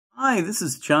Hi, this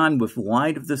is John with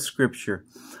Light of the Scripture,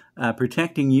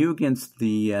 protecting you against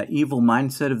the evil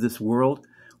mindset of this world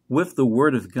with the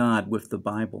Word of God, with the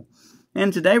Bible.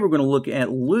 And today we're going to look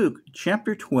at Luke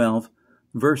chapter 12,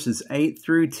 verses 8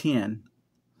 through 10.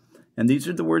 And these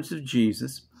are the words of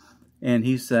Jesus. And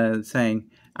he's saying,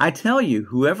 I tell you,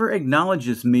 whoever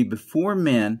acknowledges me before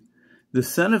men, the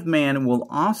Son of Man will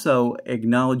also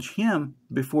acknowledge him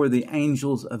before the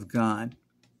angels of God.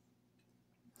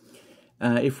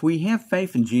 If we have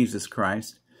faith in Jesus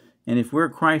Christ, and if we're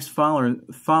a Christ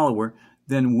follower,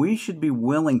 then we should be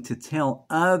willing to tell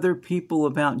other people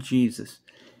about Jesus.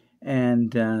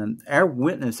 And our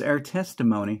witness, our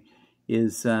testimony,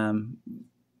 is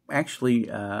actually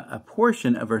a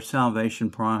portion of our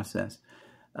salvation process.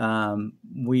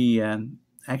 We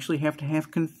actually have to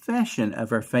have confession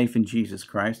of our faith in Jesus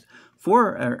Christ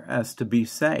for us to be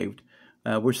saved.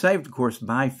 We're saved, of course,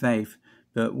 by faith.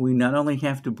 But we not only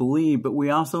have to believe, but we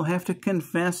also have to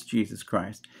confess Jesus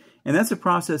Christ. And that's a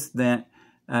process that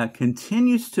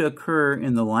continues to occur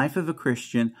in the life of a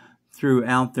Christian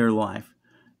throughout their life.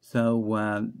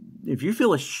 So if you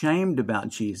feel ashamed about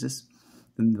Jesus,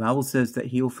 then the Bible says that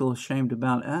he will feel ashamed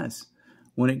about us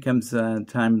when it comes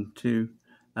time to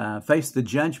face the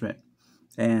judgment.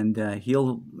 And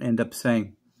he'll end up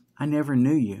saying, I never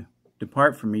knew you.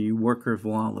 Depart from me, you worker of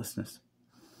lawlessness.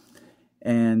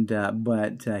 And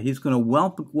but he's going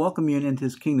to welcome you into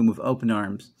his kingdom with open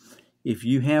arms if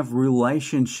you have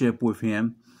relationship with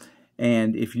him,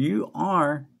 and if you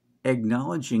are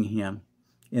acknowledging him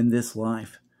in this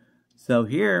life. So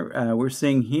here we're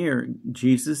seeing here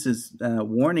Jesus is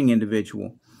warning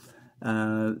individual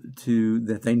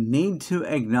that they need to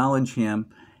acknowledge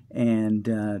him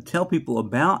and tell people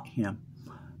about him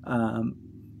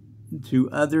to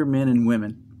other men and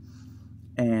women.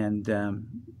 And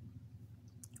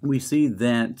we see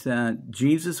that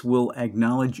Jesus will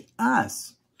acknowledge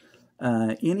us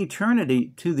in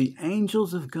eternity to the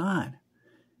angels of God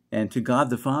and to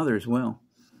God the Father as well.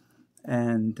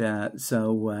 And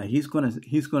so he's going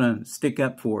to stick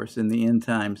up for us in the end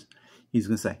times. He's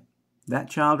going to say, that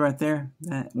child right there,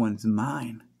 that one's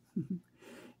mine.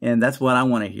 And that's what I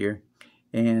want to hear.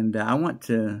 And I want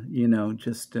to,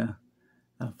 just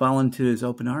fall into his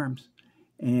open arms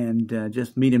and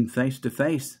just meet him face to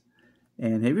face.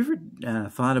 And have you ever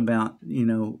thought about,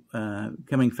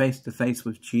 coming face to face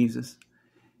with Jesus?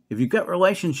 If you've got a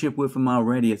relationship with him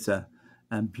already, it's a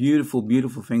beautiful,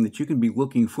 beautiful thing that you can be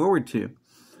looking forward to.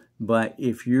 But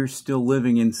if you're still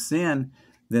living in sin,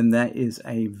 then that is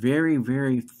a very,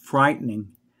 very frightening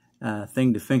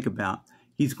thing to think about.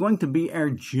 He's going to be our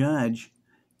judge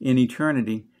in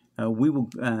eternity. We will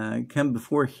come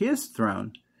before his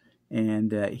throne,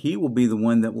 and he will be the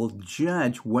one that will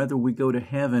judge whether we go to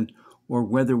heaven or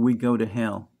whether we go to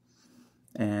hell.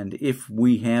 And if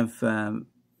we have,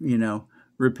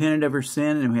 repented of our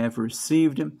sin and we have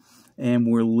received him and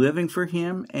we're living for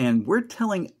him and we're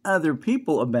telling other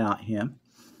people about him,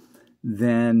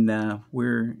 then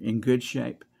we're in good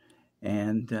shape.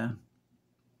 And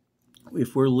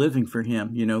if we're living for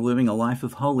him, living a life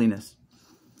of holiness,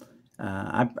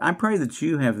 I pray that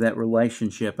you have that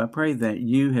relationship. I pray that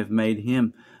you have made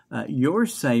him your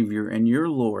Savior and your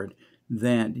Lord,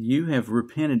 that you have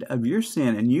repented of your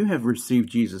sin and you have received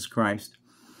Jesus Christ,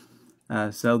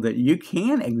 so that you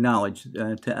can acknowledge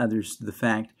to others the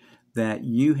fact that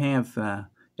you have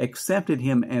accepted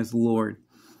him as Lord,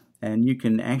 and you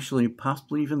can actually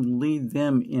possibly even lead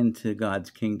them into God's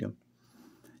kingdom.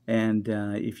 And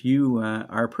if you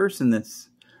are a person that's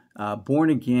born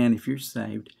again, if you're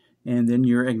saved, and then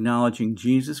you're acknowledging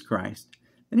Jesus Christ,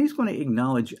 then he's going to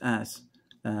acknowledge us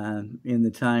in the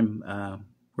time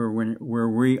where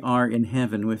we are in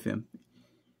heaven with him.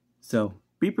 So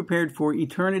be prepared for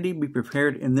eternity. Be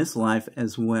prepared in this life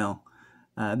as well.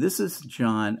 This is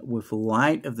John with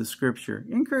Light of the Scripture,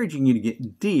 encouraging you to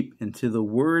get deep into the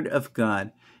Word of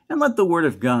God and let the Word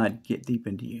of God get deep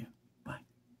into you.